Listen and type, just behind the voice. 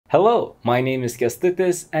Hello, my name is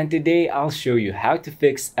Kestutis, and today I'll show you how to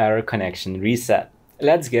fix error connection reset.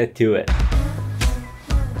 Let's get to it.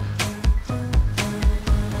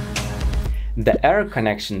 The error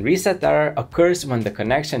connection reset error occurs when the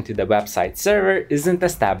connection to the website server isn't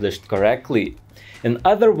established correctly. In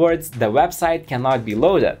other words, the website cannot be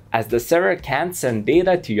loaded, as the server can't send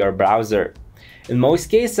data to your browser. In most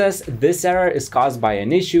cases, this error is caused by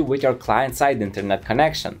an issue with your client-side internet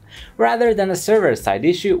connection, rather than a server-side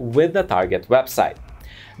issue with the target website.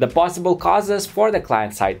 The possible causes for the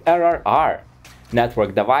client-side error are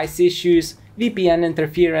network device issues, VPN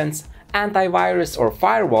interference, antivirus or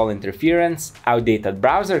firewall interference, outdated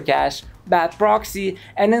browser cache, bad proxy,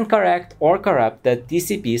 and incorrect or corrupted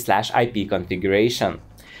TCP/IP configuration.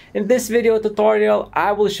 In this video tutorial,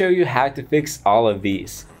 I will show you how to fix all of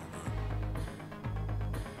these.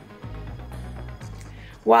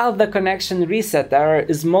 While the connection reset error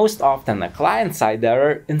is most often a client-side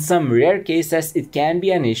error, in some rare cases it can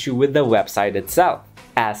be an issue with the website itself.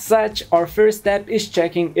 As such, our first step is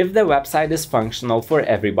checking if the website is functional for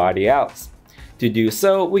everybody else. To do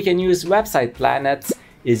so, we can use Website Planet's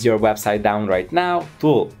 "Is your website down right now?"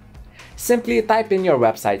 tool. Simply type in your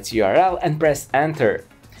website's URL and press enter.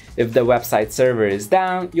 If the website server is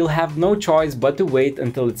down, you'll have no choice but to wait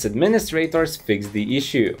until its administrators fix the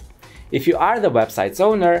issue. If you are the website's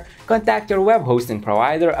owner, contact your web hosting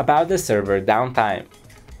provider about the server downtime.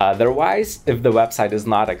 Otherwise, if the website is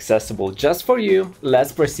not accessible just for you,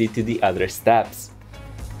 let's proceed to the other steps.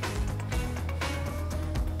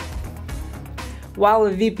 While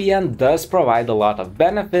a VPN does provide a lot of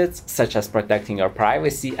benefits, such as protecting your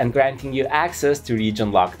privacy and granting you access to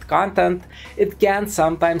region-locked content, it can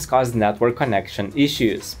sometimes cause network connection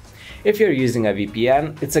issues. If you're using a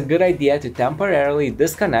VPN, it's a good idea to temporarily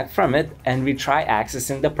disconnect from it and retry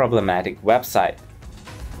accessing the problematic website.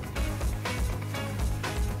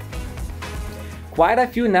 Quite a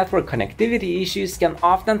few network connectivity issues can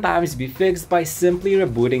oftentimes be fixed by simply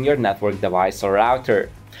rebooting your network device or router.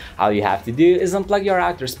 All you have to do is unplug your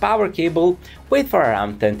router's power cable, wait for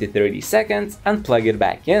around 10 to 30 seconds, and plug it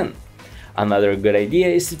back in. Another good idea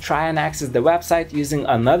is to try and access the website using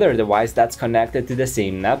another device that's connected to the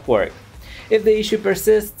same network. If the issue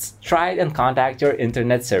persists, try and contact your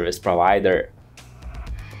internet service provider.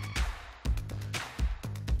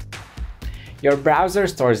 Your browser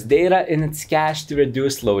stores data in its cache to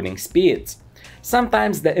reduce loading speeds.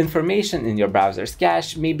 Sometimes the information in your browser's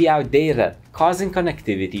cache may be outdated, causing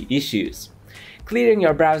connectivity issues. Clearing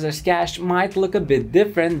your browser's cache might look a bit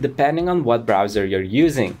different depending on what browser you're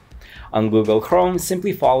using. On Google Chrome,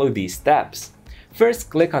 simply follow these steps. First,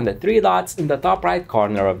 click on the three dots in the top right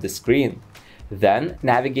corner of the screen. Then,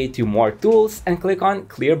 navigate to More Tools and click on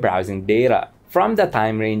Clear Browsing Data. From the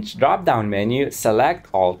Time Range drop-down menu, select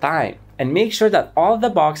All Time and make sure that all the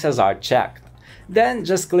boxes are checked. Then,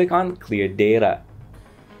 just click on Clear Data.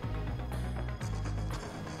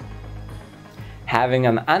 Having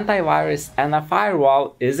an antivirus and a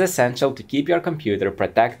firewall is essential to keep your computer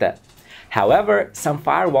protected. However, some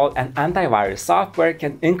firewall and antivirus software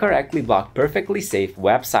can incorrectly block perfectly safe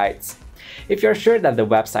websites. If you're sure that the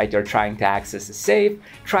website you're trying to access is safe,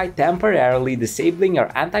 try temporarily disabling your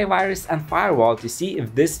antivirus and firewall to see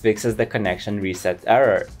if this fixes the connection reset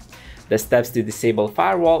error. The steps to disable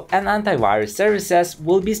firewall and antivirus services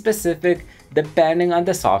will be specific depending on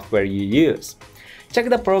the software you use. Check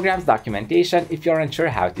the program's documentation if you're unsure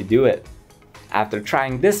how to do it. After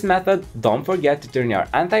trying this method, don't forget to turn your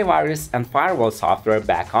antivirus and firewall software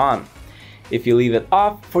back on. If you leave it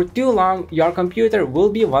off for too long, your computer will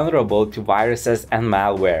be vulnerable to viruses and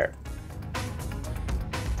malware.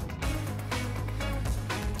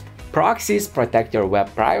 Proxies protect your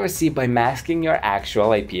web privacy by masking your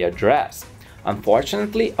actual IP address.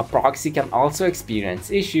 Unfortunately, a proxy can also experience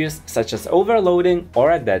issues such as overloading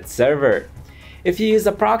or a dead server. If you use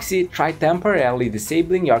a proxy, try temporarily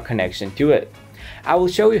disabling your connection to it. I will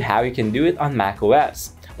show you how you can do it on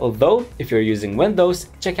macOS. Although, if you're using Windows,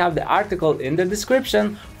 check out the article in the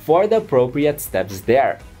description for the appropriate steps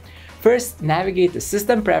there. First, navigate to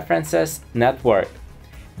System Preferences, Network.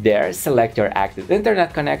 There, select your active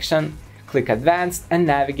internet connection, click Advanced, and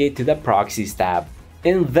navigate to the Proxies tab.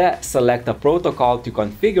 In the Select a Protocol to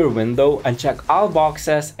Configure window, uncheck all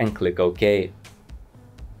boxes and click OK.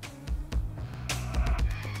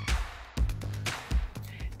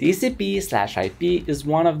 TCP/IP is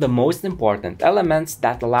one of the most important elements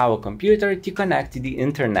that allow a computer to connect to the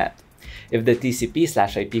internet. If the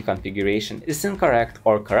TCP/IP configuration is incorrect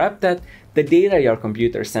or corrupted, the data your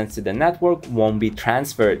computer sends to the network won't be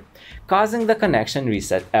transferred, causing the connection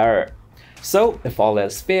reset error. So, if all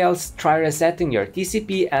else fails, try resetting your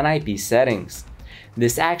TCP and IP settings.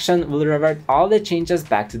 This action will revert all the changes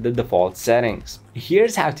back to the default settings.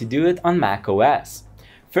 Here's how to do it on macOS.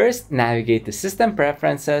 First, navigate to System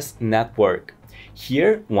Preferences, Network.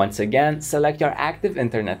 Here, once again, select your active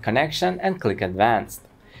internet connection and click Advanced.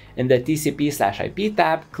 In the TCP/IP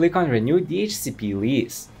tab, click on Renew DHCP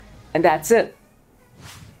lease. And that's it!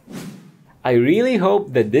 I really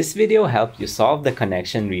hope that this video helped you solve the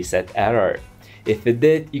connection reset error. If it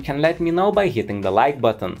did, you can let me know by hitting the like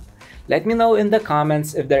button. Let me know in the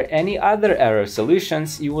comments if there are any other error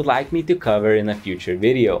solutions you would like me to cover in a future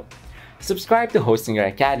video. Subscribe to Hostinger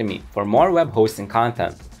Academy for more web hosting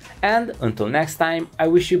content. And until next time, I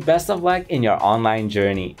wish you best of luck in your online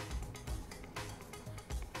journey.